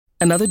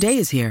Another day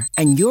is here,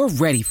 and you're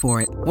ready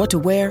for it. What to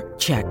wear?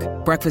 Check.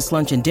 Breakfast,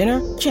 lunch, and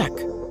dinner? Check.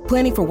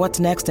 Planning for what's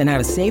next and how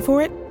to save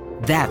for it?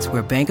 That's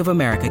where Bank of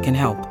America can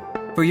help.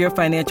 For your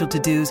financial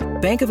to-dos,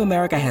 Bank of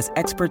America has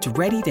experts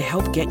ready to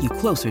help get you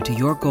closer to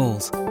your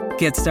goals.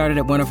 Get started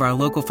at one of our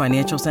local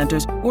financial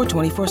centers or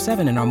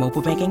 24/7 in our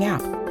mobile banking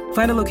app.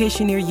 Find a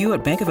location near you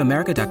at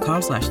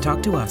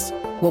bankofamerica.com/talktous.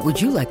 What would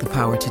you like the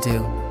power to do?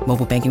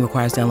 Mobile banking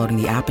requires downloading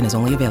the app and is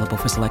only available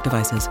for select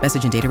devices.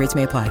 Message and data rates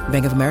may apply.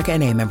 Bank of America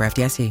N.A., member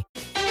FDIC.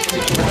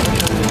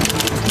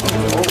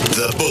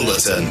 The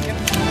Bulletin.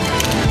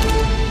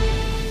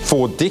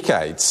 For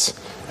decades,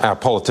 our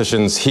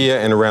politicians here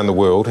and around the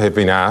world have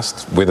been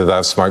asked whether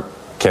they've smoked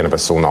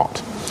cannabis or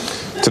not.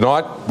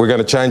 Tonight, we're going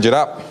to change it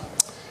up.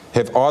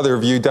 Have either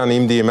of you done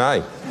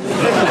MDMA?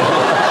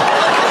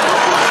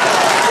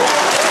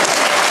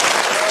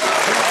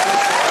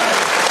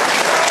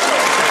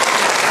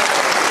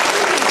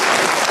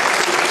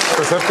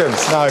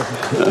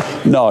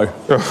 No.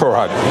 All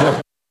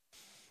right.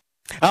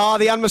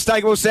 The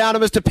unmistakable sound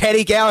of Mr.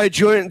 Paddy Gower,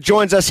 who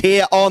joins us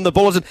here on the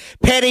Bulletin.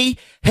 Paddy,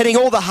 hitting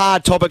all the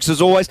hard topics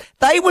as always.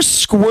 They were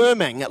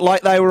squirming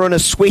like they were in a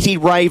sweaty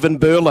rave in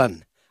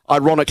Berlin,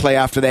 ironically,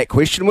 after that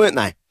question, weren't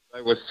they?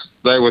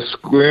 They were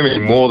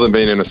squirming more than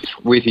being in a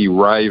sweaty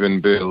rave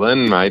in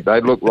Berlin, mate. They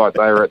looked like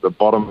they were at the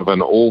bottom of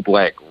an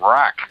all-black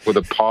ruck with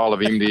a pile of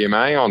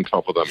MDMA on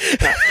top of them.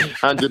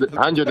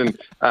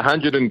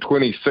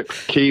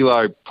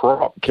 126-kilo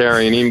prop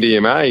carrying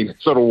MDMA,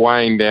 sort of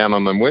weighing down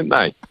on them, weren't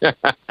they?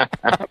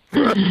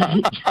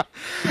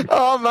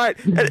 Oh, mate,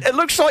 it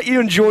looks like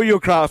you enjoy your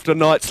craft on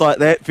nights like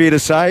that, fair to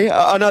say.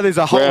 I know there's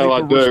a whole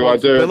heap of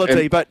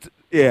responsibility, but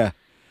yeah.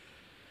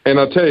 And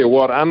I'll tell you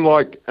what,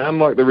 unlike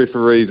the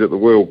referees at the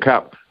World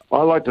Cup,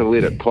 I like to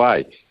let it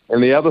play.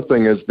 And the other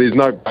thing is there's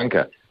no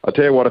bunker. I'll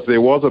tell you what, if there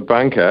was a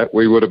bunker,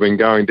 we would have been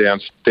going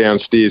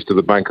downstairs to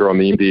the bunker on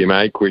the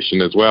MDMA question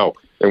as well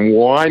and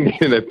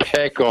whining a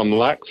pack on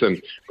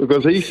Luxon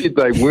because he said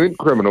they weren't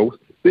criminals.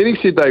 Then he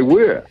said they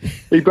were.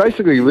 He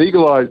basically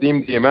legalised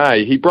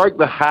MDMA. He broke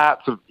the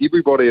hearts of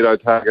everybody at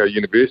Otago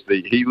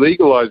University. He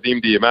legalised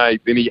MDMA,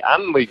 then he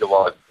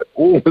unlegalised it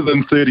all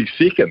within 30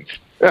 seconds.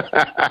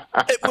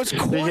 It was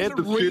quite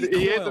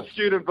he had the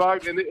student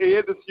vote, and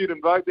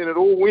then it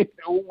all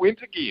went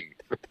again.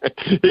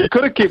 He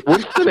could have kept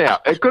Winston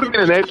out. It could have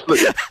been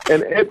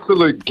an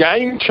absolute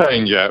game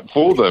changer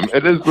for them.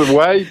 It is the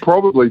way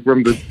probably for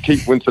him to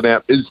keep Winston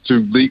out is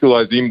to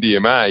legalise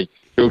MDMA.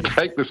 He'll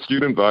take the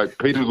student vote.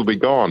 Peters will be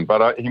gone,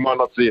 but he might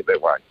not see it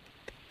that way.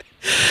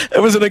 It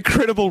was an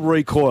incredible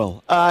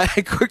recoil,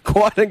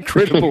 quite an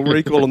incredible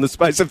recoil in the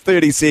space of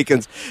 30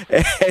 seconds,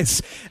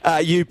 as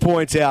you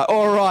point out.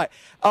 All right,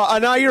 I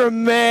know you're a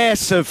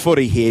massive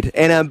footy head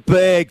and a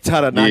big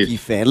Taranaki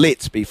fan.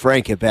 Let's be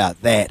frank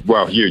about that.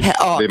 Well, huge.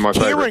 They're my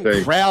favourite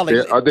team.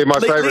 They're my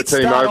favourite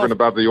team over and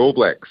above the All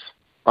Blacks.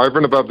 Over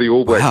and above the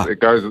All Blacks, wow. It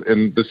goes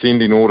in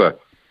descending order.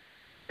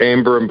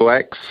 Amber and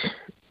Blacks,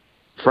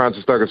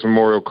 Francis Douglas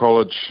Memorial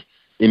College,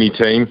 any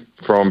team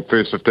from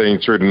first 15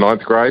 through to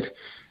 9th grade.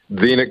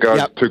 Then it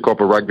goes to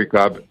Copper Rugby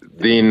Club,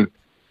 then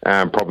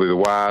probably the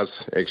Wars,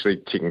 actually,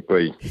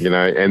 technically,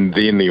 and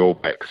then the All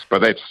Blacks.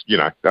 But that's,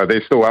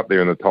 they're still up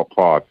there in the top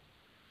 5.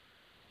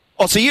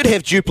 Oh, so you'd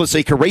have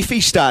Duplessis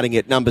Karifi starting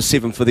at number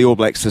 7 for the All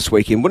Blacks this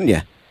weekend, wouldn't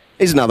you?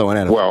 Here's another one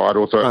out of I'd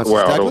also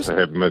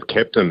have him as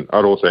captain.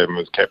 I'd also have him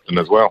as captain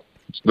as well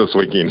this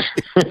weekend.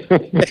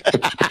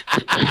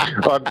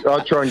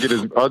 I'd try and get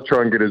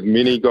as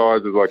many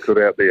guys as I could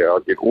out there.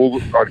 I'd get all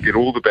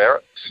the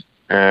Barretts.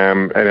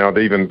 And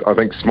I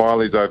think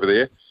Smiley's over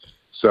there,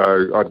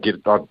 so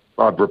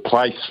I'd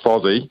replace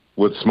Fozzie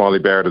with Smiley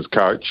Barrett as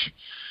coach,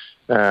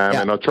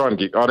 and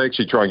I'd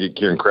actually try and get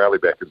Kieran Crowley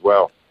back as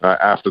well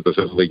after the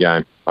Sicily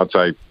game. I'd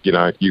say, you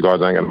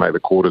guys aren't going to make the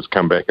quarters,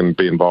 come back and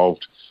be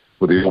involved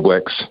with the All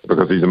Blacks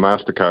because he's a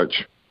master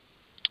coach.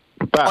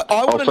 But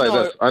I'll say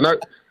this: I know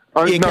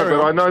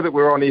that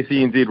we're on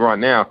SENZ right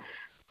now.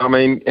 I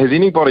mean, has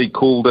anybody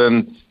called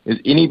in? Has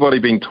anybody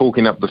been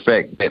talking up the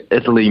fact that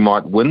Italy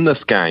might win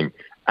this game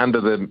under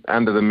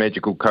the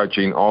magical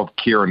coaching of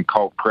Kieran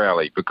Colt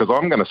Crowley? Because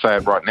I'm going to say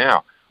it right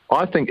now.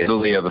 I think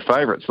Italy are the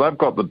favourites. They've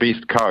got the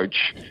best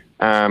coach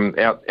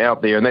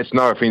out there, and that's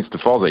no offence to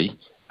Fozzie.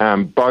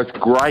 Both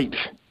great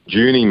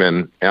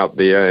journeymen out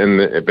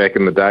there back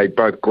in the day,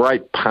 both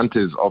great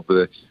punters of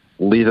the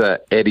leather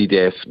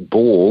Adidas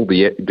ball,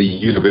 the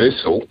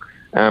universal.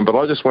 But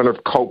I just wonder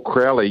if Colt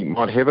Crowley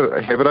might have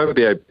it over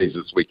the ABs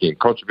this weekend.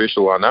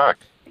 Controversial, I know.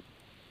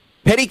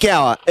 Paddy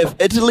Gower, if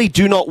Italy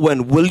do not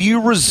win, will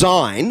you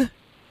resign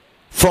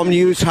from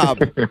News Hub?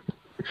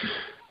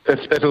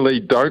 If Italy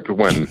don't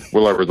win,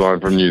 will I resign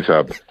from News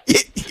Hub?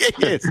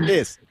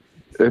 Yes.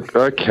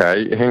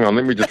 Okay, hang on.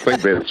 Let me just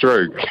think that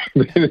through.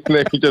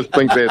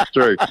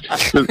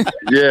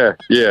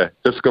 Yeah.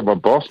 Just got my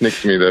boss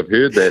next to me. They've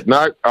heard that.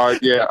 No,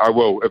 I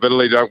will. If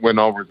Italy don't win,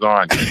 I'll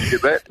resign. Did you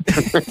get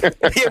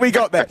that? Yeah, we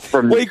got that.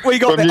 We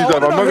got that.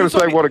 I'm not going to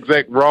say what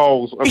exact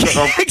roles. I've got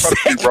a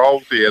few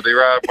roles here.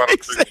 There are one or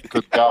two that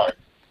could go.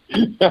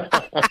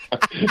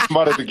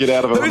 Might have to get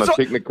out of it on a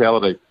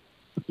technicality.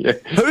 Yeah.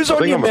 Who's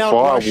on your Mount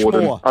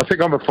Rushmore? I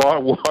think I'm a fire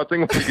warden. I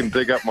think if we can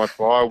dig up my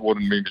fire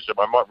warden membership,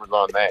 I might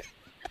resign that.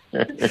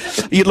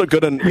 You'd look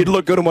good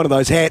in one of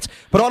those hats.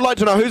 But I'd like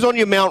to know who's on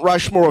your Mount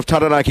Rushmore of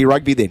Taranaki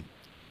rugby then?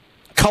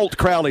 Colt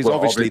Crowley's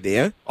obviously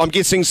there. I'm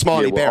guessing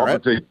Smiley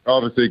Barrett.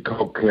 Obviously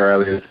Colt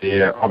Crowley is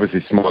there.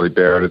 Obviously Smiley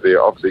Barrett is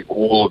there. Obviously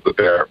all of the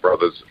Barrett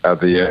brothers are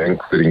there,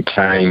 including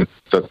Kane.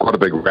 So it's quite a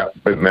big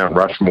Mount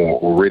Rushmore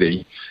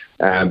already.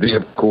 And then,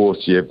 of course,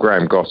 you have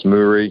Graham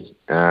Goss-Murray.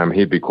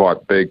 He'd be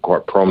quite big,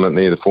 quite prominent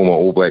there, the former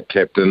All Black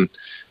captain.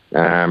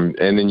 And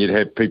then you'd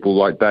have people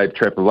like Dave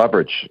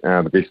Trapper-Loveridge,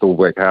 the best All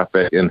Black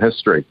halfback in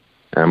history.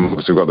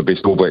 Obviously, we've got the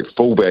best All Black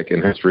fullback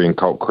in history in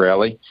Colt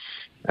Crowley.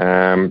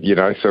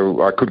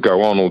 So I could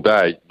go on all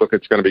day. Look,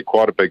 it's going to be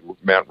quite a big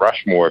Mount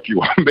Rushmore if you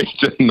want me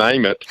to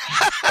name it.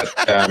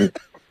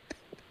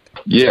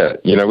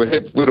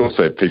 We'd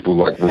also have people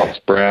like Ross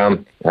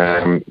Brown.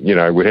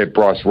 We'd have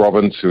Bryce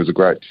Robbins, who was a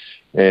great,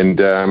 and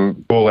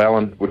Paul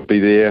Allen would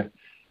be there.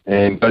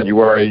 And don't you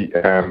worry,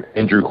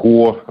 Andrew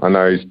Hoare. I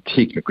know he's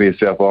technically a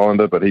South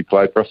Islander, but he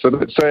played for us. So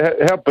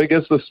how big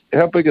is this?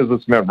 How big is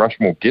this Mount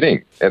Rushmore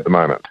getting at the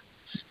moment?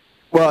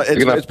 Well,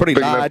 it's pretty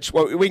large.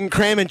 Well, we can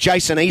cram in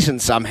Jason Eaton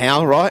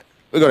somehow, right?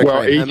 We've got to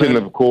cram him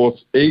in. Of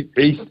course.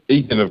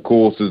 Eaton, of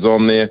course, is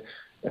on there.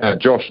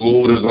 Josh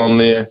Lord is on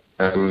there.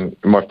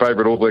 My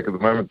favourite All Black at the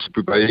moment,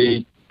 Tupu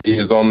Ba'i,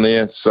 is on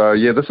there. So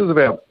this is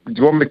about. Do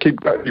you want me to keep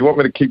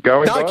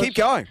going? No, guys? keep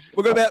going.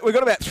 We've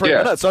got about 3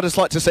 minutes. I just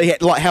like to see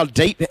how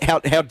deep you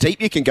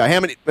can go.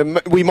 How many?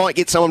 We might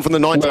get someone from the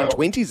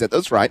 1920s at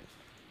this rate.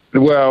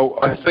 Well,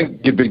 I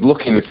think you'd be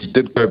looking, if you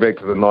did go back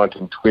to the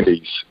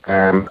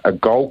 1920s, a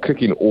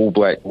goal-kicking All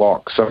Black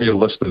lock. Some of your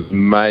listeners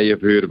may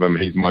have heard of him.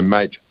 He's my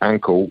mate's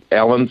uncle,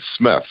 Alan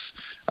Smith.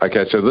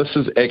 Okay, so this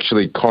is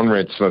actually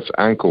Conrad Smith's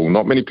uncle.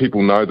 Not many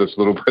people know this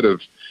little bit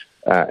of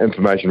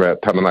information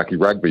about Taranaki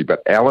rugby,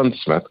 but Alan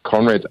Smith,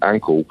 Conrad's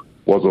uncle,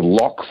 was a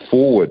lock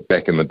forward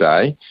back in the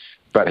day,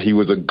 but he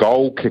was a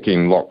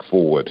goal-kicking lock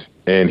forward,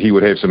 and he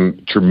would have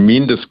some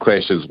tremendous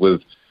clashes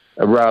with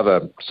a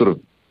rather sort of.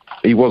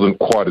 He wasn't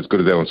quite as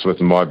good as Alan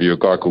Smith, in my view, a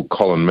guy called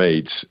Colin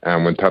Meads,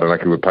 when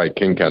Taranaki would play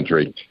King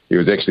Country. He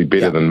was actually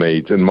better than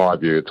Meads, in my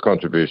view. It's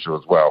controversial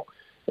as well.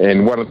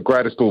 And one of the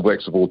greatest All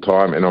Blacks of all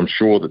time, and I'm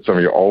sure that some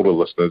of your older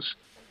listeners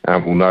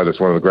will know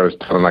this, one of the greatest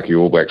Taranaki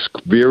All Blacks,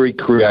 very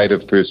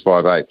creative first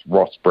 5'8",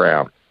 Ross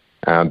Brown,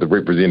 the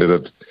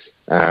representative,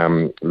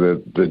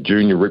 the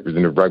junior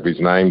representative rugby is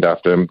named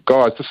after him.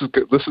 Guys, this is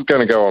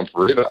going to go on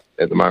forever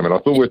at the moment. I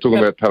thought we were talking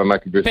about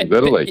Taranaki versus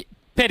Italy.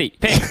 Paddy,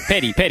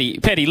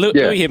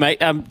 Louis here, mate.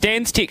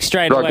 Dan's text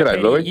straight away.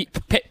 G'day, Louis.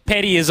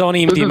 Paddy is on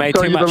him. He made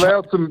too much.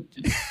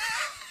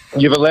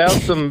 You've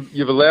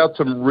allowed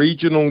some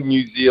regional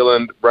New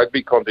Zealand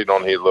rugby content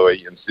on here,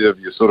 Louis, instead of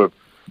your sort of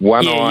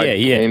one-eyed.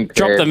 Yeah.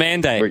 Drop the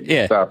mandate.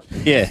 Stuff.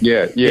 Yeah.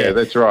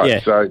 That's right.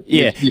 Yeah. So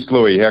yes,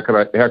 Louis, how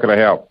can I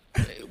help?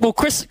 Well,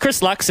 Chris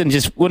Luxon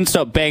just wouldn't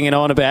stop banging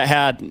on about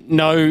how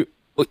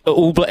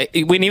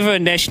whenever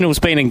National's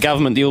been in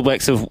government, the All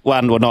Blacks have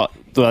won or not.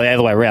 Well, the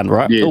other way around,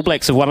 right? Yes. All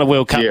Blacks have won a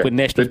World Cup when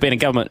National's been in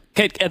government.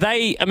 Are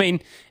they,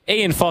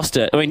 Ian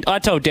Foster, I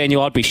told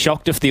Daniel I'd be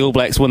shocked if the All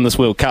Blacks win this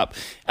World Cup.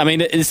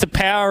 Is the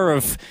power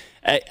of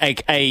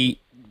a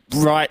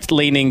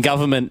right-leaning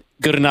government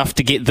good enough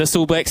to get this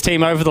All Blacks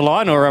team over the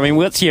line? Or,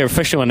 what's your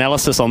official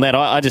analysis on that?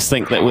 I just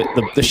think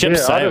that the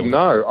ship's sailed. I don't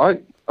know.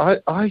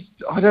 I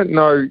don't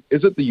know.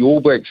 Is it the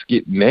All Blacks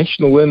get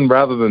National in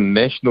rather than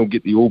National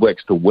get the All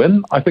Blacks to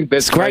win? I think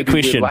that's a great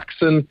question.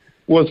 Luxon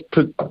was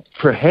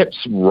perhaps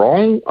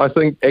wrong. I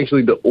think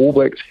actually the All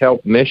Blacks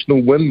helped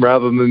National win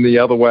rather than the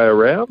other way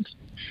around.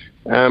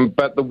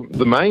 But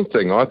the main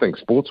thing, I think,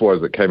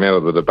 sports-wise, that came out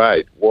of the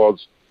debate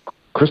was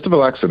Christopher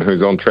Luxon,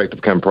 who's on track to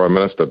become Prime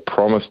Minister,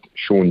 promised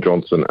Sean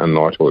Johnson a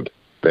knighthood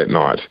that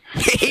night.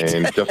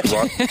 And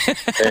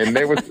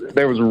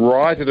that was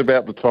right at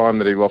about the time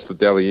that he lost the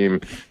Dally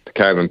M to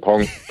Kalen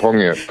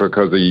Ponga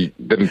because he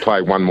didn't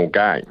play one more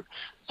game.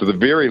 So the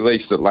very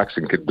least that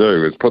Luxon could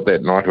do is put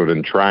that knighthood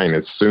in train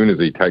as soon as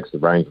he takes the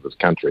reins of this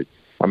country.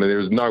 There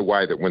is no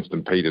way that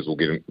Winston Peters will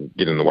get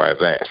in the way of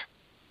that.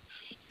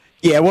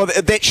 Yeah, well,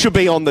 that should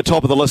be on the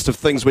top of the list of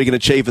things we can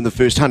achieve in the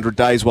first 100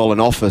 days while in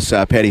office,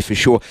 Paddy, for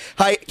sure.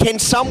 Hey, can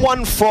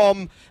someone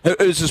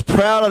who's as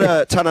proud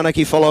a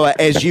Taranaki follower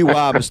as you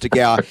are, Mr.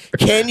 Gower,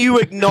 can you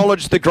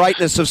acknowledge the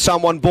greatness of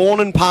someone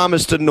born in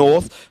Palmerston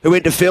North, who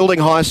went to Fielding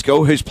High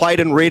School, who's played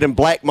in red and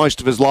black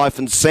most of his life,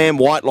 and Sam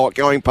Whitelock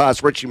going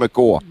past Richie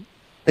McCaw?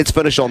 Let's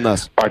finish on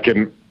this. I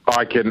can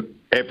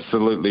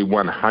absolutely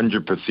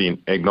 100%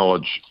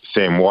 acknowledge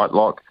Sam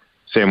Whitelock,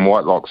 Sam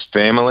Whitelock's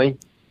family,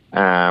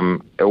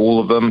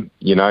 all of them,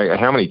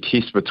 how many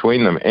tests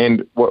between them.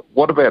 And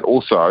what about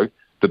also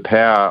the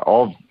power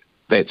of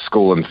that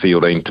school in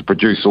Fielding to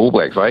produce All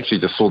Blacks? I actually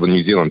just saw the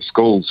New Zealand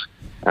schools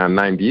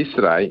named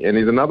yesterday, and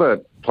there's another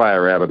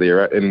player out of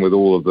there in with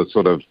all of the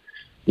sort of,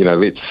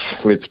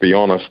 let's be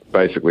honest,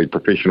 basically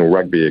professional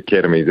rugby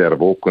academies out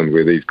of Auckland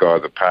where these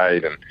guys are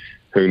paid and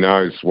who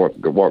knows what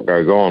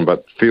goes on.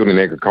 But Fielding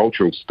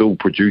Agricultural still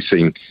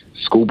producing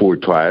schoolboy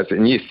players.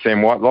 And yes,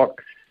 Sam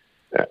Whitelock,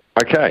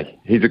 Okay,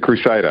 he's a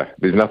Crusader.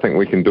 There's nothing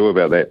we can do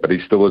about that, but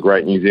he's still a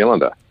great New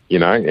Zealander,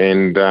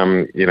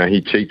 and,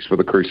 he cheats for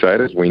the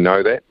Crusaders. We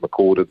know that.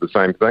 McCall did the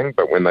same thing,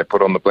 but when they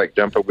put on the black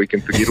jumper, we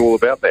can forget all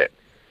about that.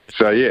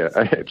 So, yeah,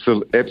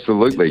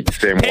 absolutely.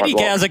 Sam Paddy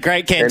Gower's a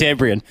great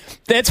Cantabrian.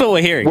 That's what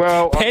we're hearing.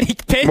 Paddy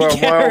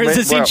Gower is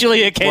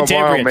essentially a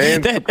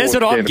Cantabrian. That's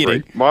what I'm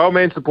getting. My old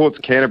man supports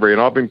Canterbury,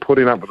 and I've been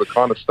putting up with the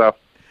kind of stuff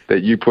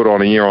that you put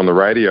on here on the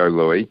radio,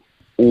 Louis,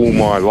 all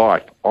my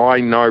life. I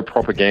know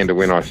propaganda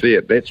when I see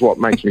it. That's what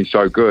makes me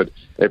so good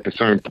at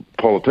pursuing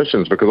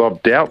politicians, because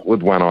I've dealt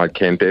with one-eyed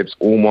Cantabs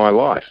all my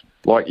life,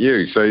 like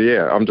you. So,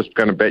 yeah, I'm just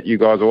going to bat you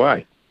guys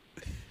away.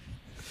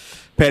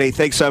 Paddy,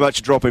 thanks so much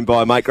for dropping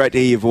by, mate. Great to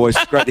hear your voice.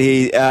 Great to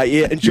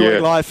hear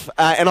enjoying life.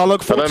 And I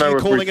look forward to you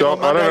calling in on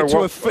Monday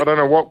I don't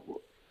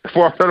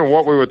know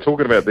what we were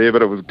talking about there,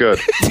 but it was good.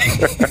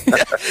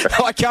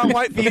 I can't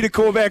wait for you to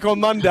call back on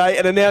Monday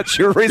and announce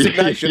your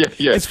resignation.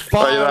 It's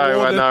fine.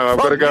 I know. I've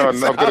got to go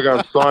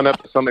and sign up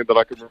for something that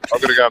I've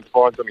got to go and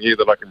find something here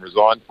that I can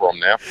resign from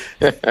now.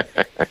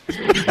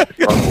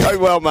 Go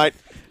well, mate.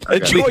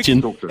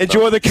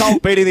 Enjoy the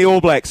Colt beating the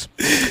All Blacks.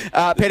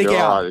 Paddy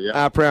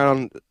Gower,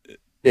 proud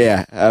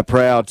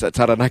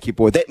Taranaki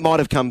boy. That might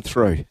have come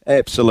through.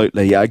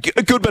 Absolutely. A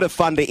good bit of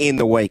fun to end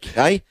the week,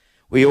 eh?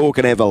 We all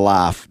can have a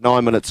laugh.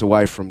 9 minutes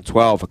away from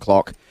 12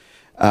 o'clock.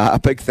 A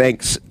big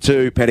thanks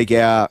to Paddy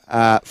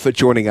Gower for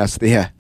joining us there.